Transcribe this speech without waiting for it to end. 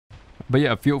But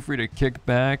yeah, feel free to kick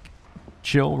back,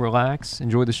 chill, relax,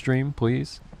 enjoy the stream,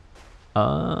 please.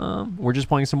 We're just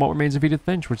playing some What Remains of Edith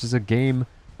Finch, which is a game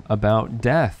about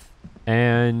death.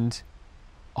 And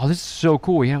oh, this is so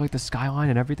cool. We have like the skyline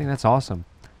and everything. That's awesome.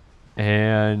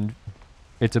 And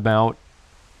it's about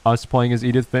us playing as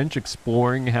Edith Finch,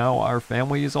 exploring how our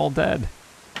family is all dead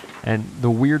and the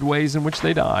weird ways in which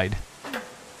they died.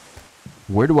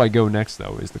 Where do I go next,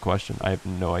 though, is the question. I have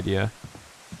no idea.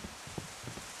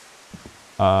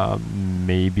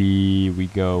 Maybe we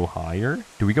go higher?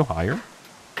 Do we go higher?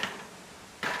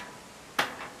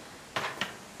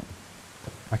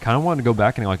 I kind of want to go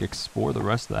back and, like, explore the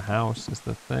rest of the house is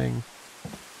the thing.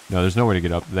 No, there's no way to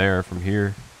get up there from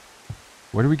here.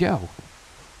 Where do we go?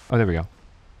 Oh, there we go.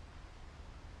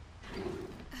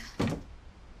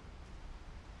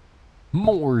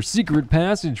 More secret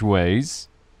passageways.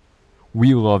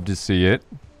 We love to see it.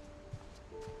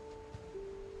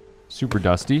 Super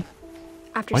dusty.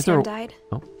 After Sam died,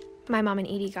 my mom and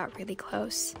Edie got really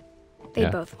close. They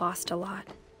both lost a lot.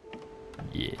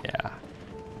 Yeah.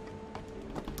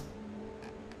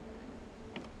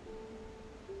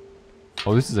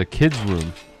 Oh, this is a kid's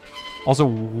room. Also,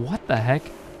 what the heck?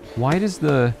 Why does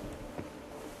the...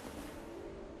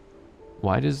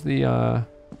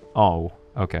 Oh,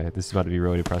 okay. This is about to be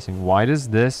really depressing. Why does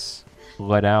this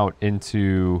let out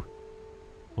into,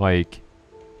 like...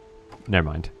 Never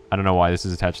mind. I don't know why this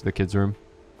is attached to the kids' room.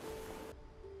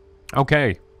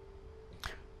 Okay.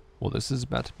 Well, this is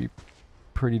about to be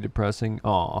pretty depressing.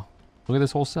 Aw. Look at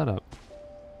this whole setup.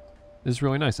 This is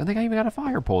really nice. I think I even got a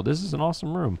fire pole. This is an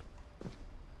awesome room.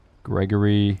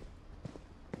 Gregory.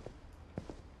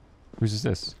 Whose is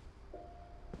this?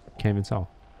 Can't even tell.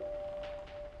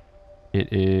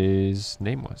 It is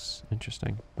nameless.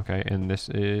 Interesting. Okay, and this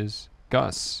is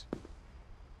Gus.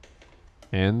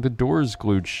 And the door's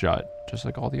glued shut, just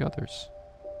like all the others.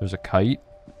 There's a kite.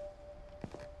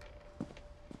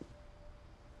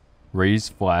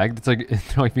 Raised flag. It's like, they're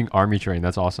like being army trained.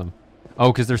 That's awesome.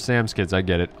 Oh, because they're Sam's kids. I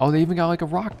get it. Oh, they even got like a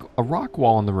rock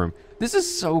wall in the room. This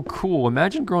is so cool.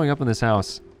 Imagine growing up in this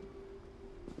house.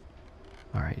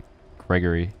 All right,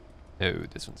 Gregory. Oh,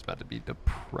 this one's about to be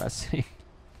depressing.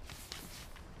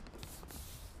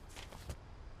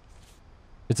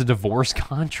 It's a divorce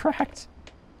contract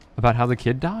about how the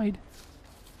kid died.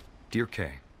 Dear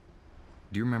Kay,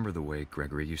 do you remember the way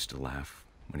Gregory used to laugh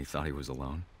when he thought he was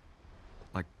alone?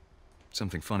 Like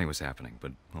something funny was happening,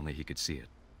 but only he could see it.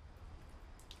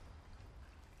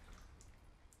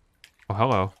 Oh,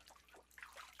 hello.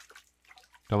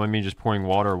 Don't mind me just pouring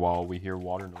water while we hear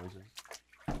water noises.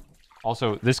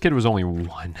 Also, this kid was only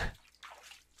 1.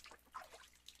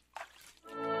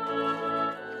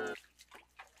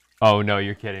 Oh, no,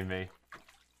 you're kidding me.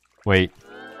 Wait.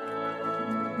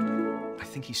 I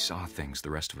think he saw things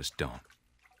the rest of us don't.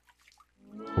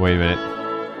 Wait a minute.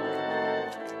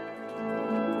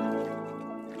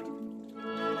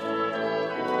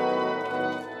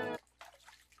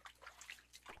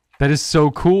 That is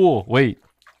so cool. Wait.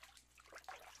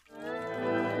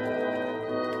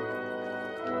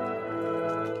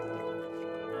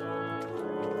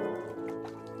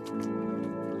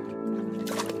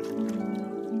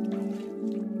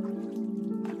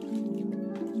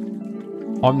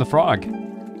 Oh, I'm the frog.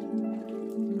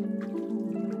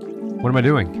 What am I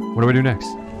doing? What do I do next?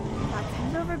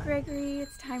 That's over, Gregory.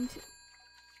 It's time to...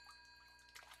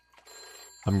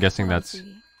 I'm guessing that's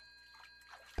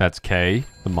Kay,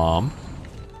 the mom.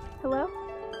 Hello?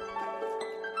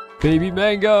 Baby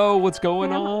Mango, what's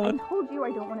going on? I told you I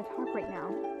don't want to talk right now.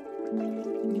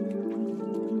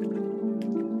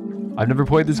 I've never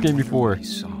played this game before.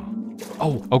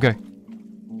 Oh, okay.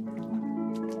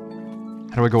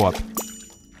 How do I go up?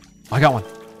 I got one.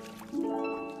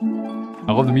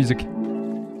 I love the music.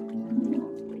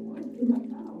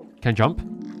 Can I jump?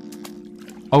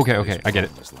 Okay, okay, I get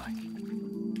it.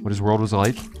 What his world was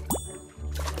like?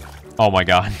 Oh my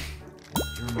god.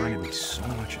 He reminded me so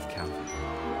much of Calvin.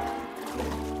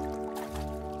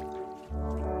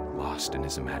 Lost in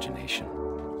his imagination.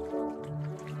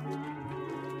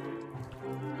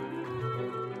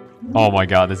 Oh my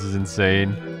god, this is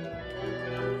insane.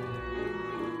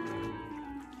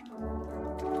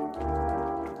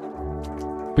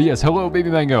 But yes, hello, Baby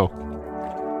Mango.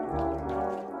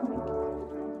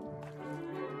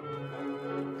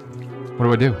 What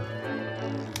do I do?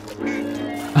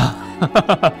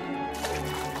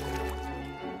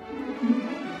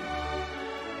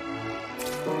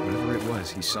 Whatever it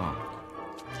was, he saw.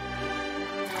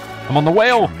 I'm on the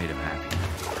whale. Sure made him happy.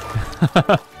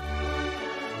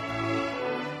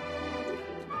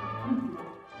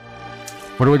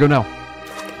 Where do I go now?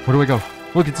 Where do I go?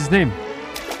 Look, it's his name.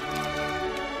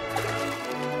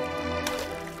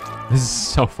 This is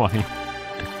so funny.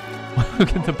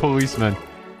 Look at the policeman.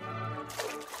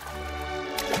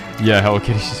 Yeah, Hello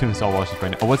Kitty, she's doing this all while she's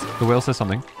pregnant. Oh, what's the whale says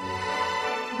something.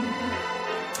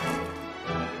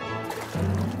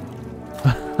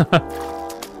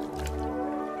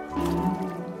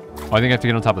 Oh, I think I have to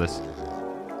get on top of this.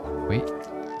 Wait.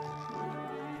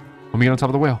 Let me get on top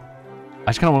of the whale. I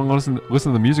just kind of want to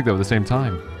listen to the music though at the same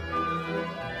time.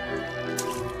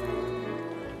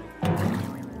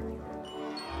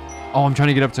 Oh, I'm trying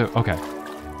to get up to... Okay.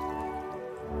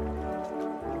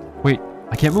 Wait,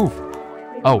 I can't move.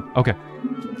 Oh, okay.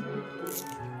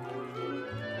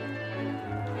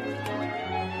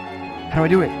 How do I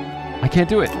do it? I can't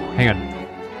do it. Hang on.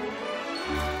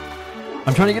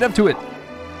 I'm trying to get up to it.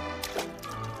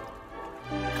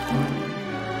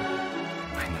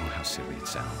 I know how silly it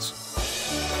sounds.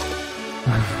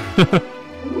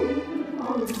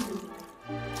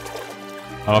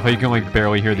 I love how you can like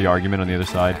barely hear the argument on the other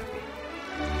side.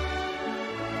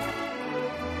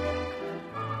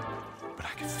 But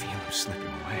I can feel him slipping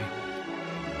away.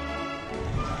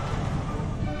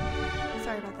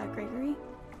 Sorry about that, Gregory.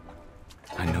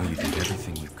 I know you did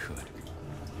everything you could.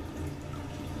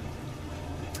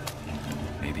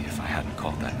 Maybe if I hadn't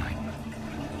called that night.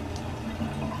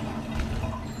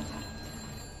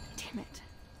 Damn it.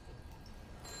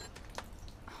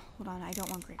 Hold on, I don't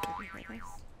want Gregory to hear this.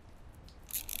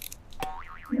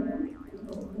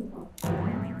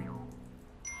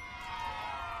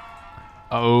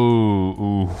 Oh,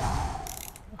 ooh.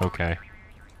 Okay.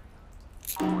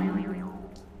 I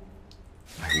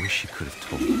wish he could have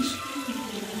told us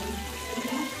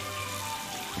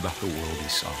about the world he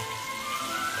saw.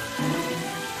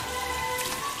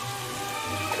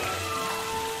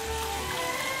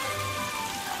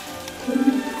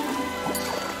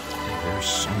 There's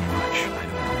so much I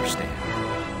don't understand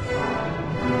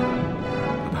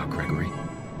about Gregory.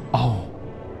 Oh.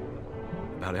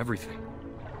 About everything.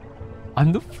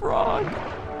 I'm the frog.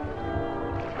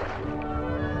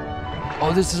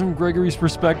 Oh, this is from Gregory's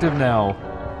perspective now.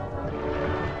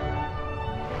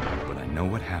 But I know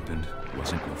what happened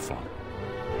wasn't your fault.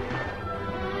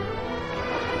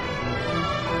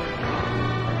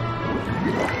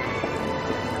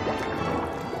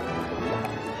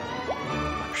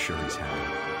 I'm sure he's happy.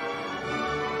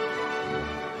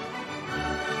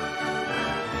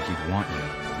 And he'd want you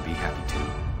to be happy too.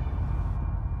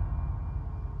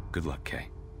 Good luck, Kay.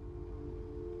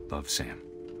 Love, Sam.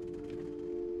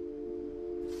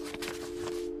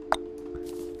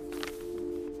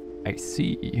 I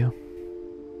see.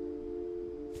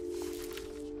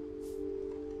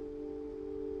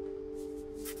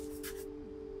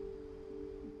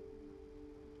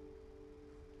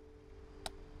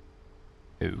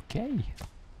 Okay.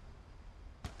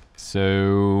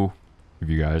 So, if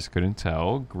you guys couldn't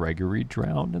tell, Gregory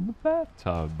drowned in the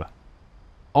bathtub.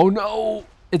 Oh no!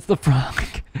 It's the frog.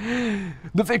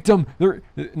 The victim.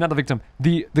 Not the victim.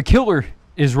 The killer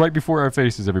is right before our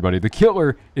faces, everybody. The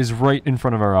killer is right in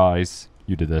front of our eyes.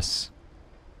 You did this.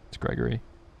 It's Gregory.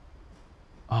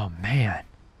 Oh, man.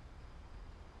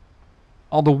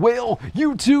 Oh, the whale.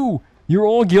 You too. You're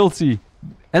all guilty.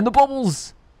 And the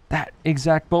bubbles. That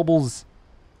exact bubbles.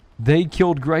 They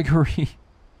killed Gregory.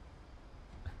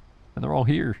 And they're all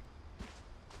here.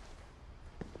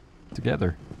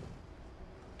 Together.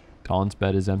 Colin's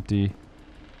bed is empty.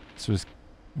 So is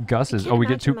Gus's. Oh, we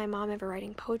get two. My mom ever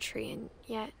writing poetry, and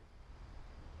yet.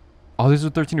 Oh, this is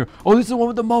a 13-year-old. Oh, this is the one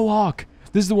with the mohawk.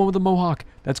 This is the one with the mohawk.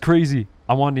 That's crazy.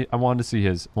 I wanted to see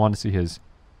his.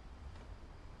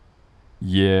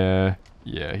 Yeah,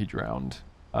 he drowned.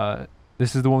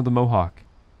 This is the one with the mohawk.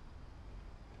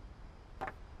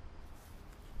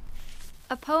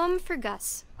 A poem for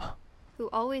Gus, who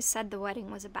always said the wedding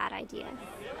was a bad idea.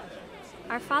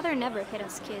 Our father never hit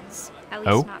us kids, at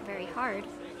least not very hard.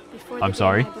 Before the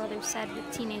day my brother said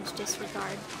with teenage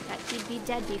disregard that he'd be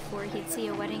dead before he'd see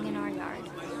a wedding in our yard.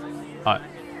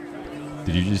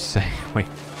 Did you just say, wait,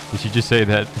 did you just say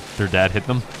that their dad hit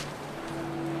them?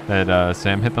 That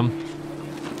Sam hit them?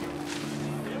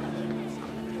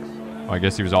 Oh, I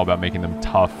guess he was all about making them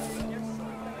tough.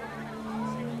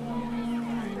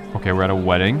 Okay, we're at a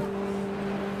wedding.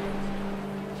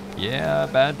 Yeah,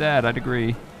 bad dad, I'd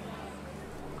agree.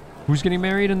 Who's getting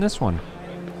married in this one?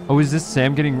 Oh, is this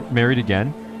Sam getting married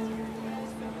again?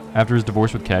 After his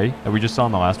divorce with Kay that we just saw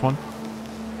in the last one?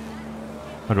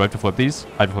 Oh, do I have to flip these?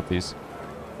 I have to flip these.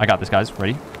 I got this, guys.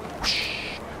 Ready?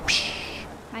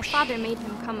 My father made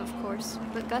him come, of course,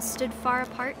 but Gus stood far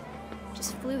apart,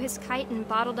 just flew his kite and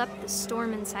bottled up the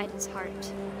storm inside his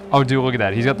heart. Oh, dude, look at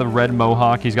that. He's got the red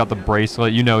mohawk. He's got the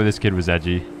bracelet. You know this kid was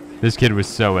edgy. This kid was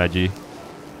so edgy.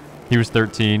 He was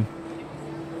 13.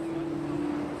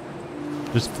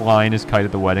 Just flying his kite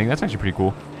at the wedding. That's actually pretty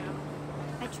cool.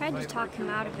 I tried to talk him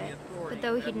out of it, but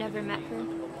though he'd never met her,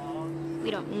 we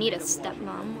don't need a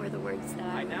stepmom, were the words that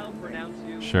I now pronounce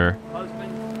you. Sure.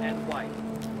 Husband and wife.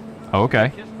 Oh,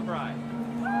 okay. Kiss the bride.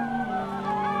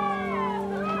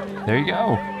 There you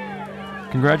go.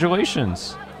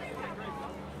 Congratulations.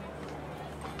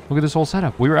 Look at this whole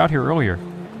setup. We were out here earlier.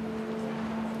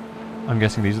 I'm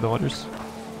guessing these are the letters.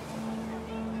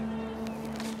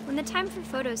 When the time for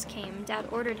photos came, Dad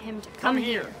ordered him to come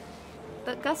here.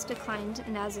 But Gus declined,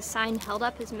 and as a sign held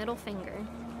up his middle finger.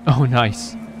 Oh,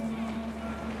 nice.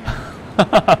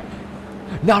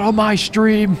 Not on my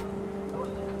stream.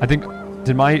 I think,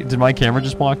 did my camera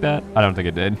just block that? I don't think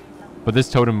it did. But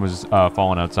this totem was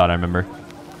falling outside, I remember.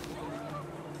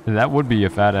 That would be a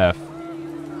fat F.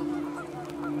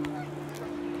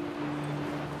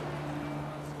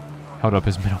 Held up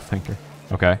his middle finger.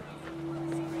 Okay.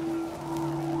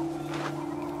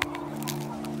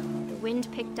 The wind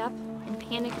picked up, and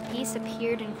Panic Beast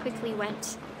appeared and quickly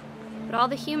went. But all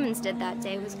the humans did that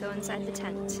day was go inside the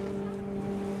tent.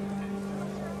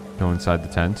 Go inside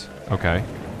the tent. Okay.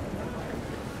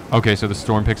 Okay, so the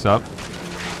storm picks up.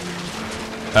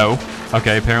 Oh.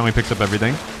 Okay, apparently picks up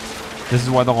everything. This is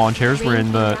why the lawn chairs were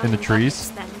in the trees.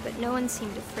 Then, but no one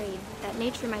seemed afraid that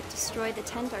nature might destroy the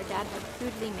tent our dad had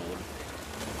crudely made.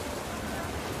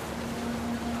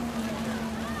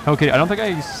 Okay, I don't think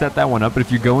I set that one up, but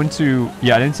if you go into...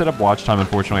 Yeah, I didn't set up watch time,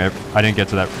 unfortunately. I didn't get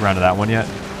to that round of that one yet.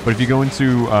 But if you go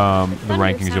into the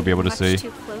rankings, you'll be able to see.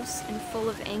 Too close and full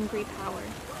of angry power.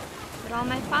 But all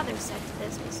my father said to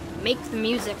this was, make the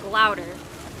music louder.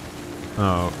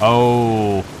 Oh.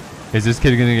 Oh. Is this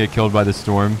kid gonna get killed by the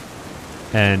storm?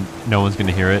 And no one's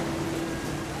gonna hear it?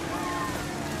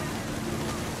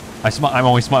 I'm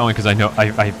only smiling because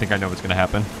I think I know what's gonna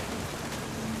happen.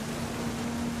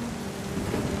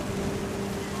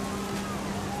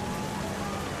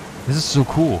 This is so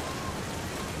cool.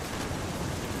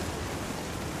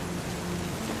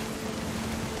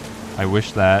 I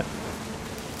wish that.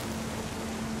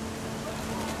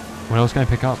 What else can I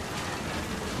pick up?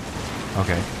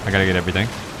 Okay, I gotta get everything.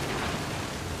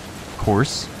 Of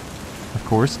course. Of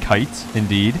course, Kite,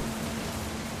 indeed.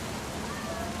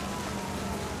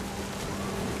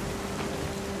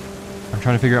 I'm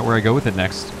trying to figure out where I go with it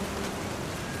next.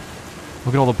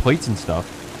 Look at all the plates and stuff.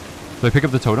 Do I pick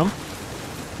up the totem?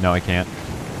 No, I can't.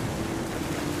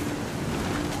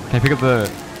 Can I pick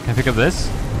up this?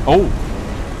 Oh!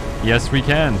 Yes, we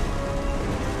can.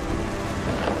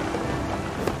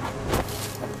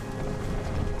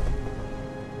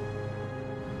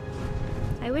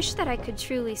 I wish that I could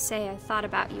truly say I thought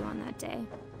about you on that day.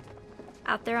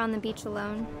 Out there on the beach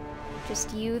alone,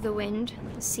 just you, the wind,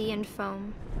 the sea, and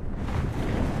foam.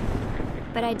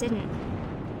 But I didn't.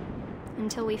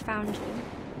 Until we found you.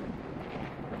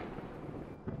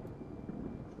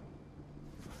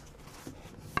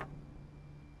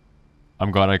 I'm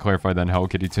glad I clarified that in Hello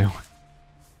Kitty too.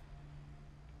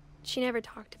 She never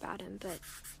talked about him, but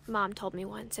Mom told me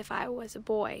once if I was a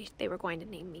boy, they were going to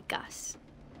name me Gus.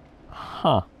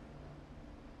 Huh.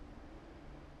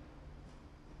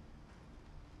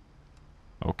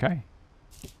 Okay.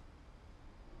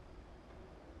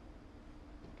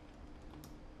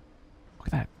 Look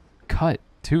at that cut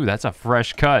too. That's a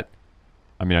fresh cut.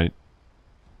 I mean,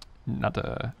 not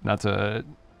to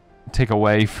take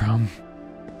away from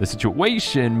the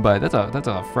situation, but that's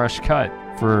a fresh cut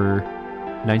for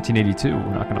 1982.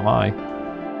 We're not gonna lie.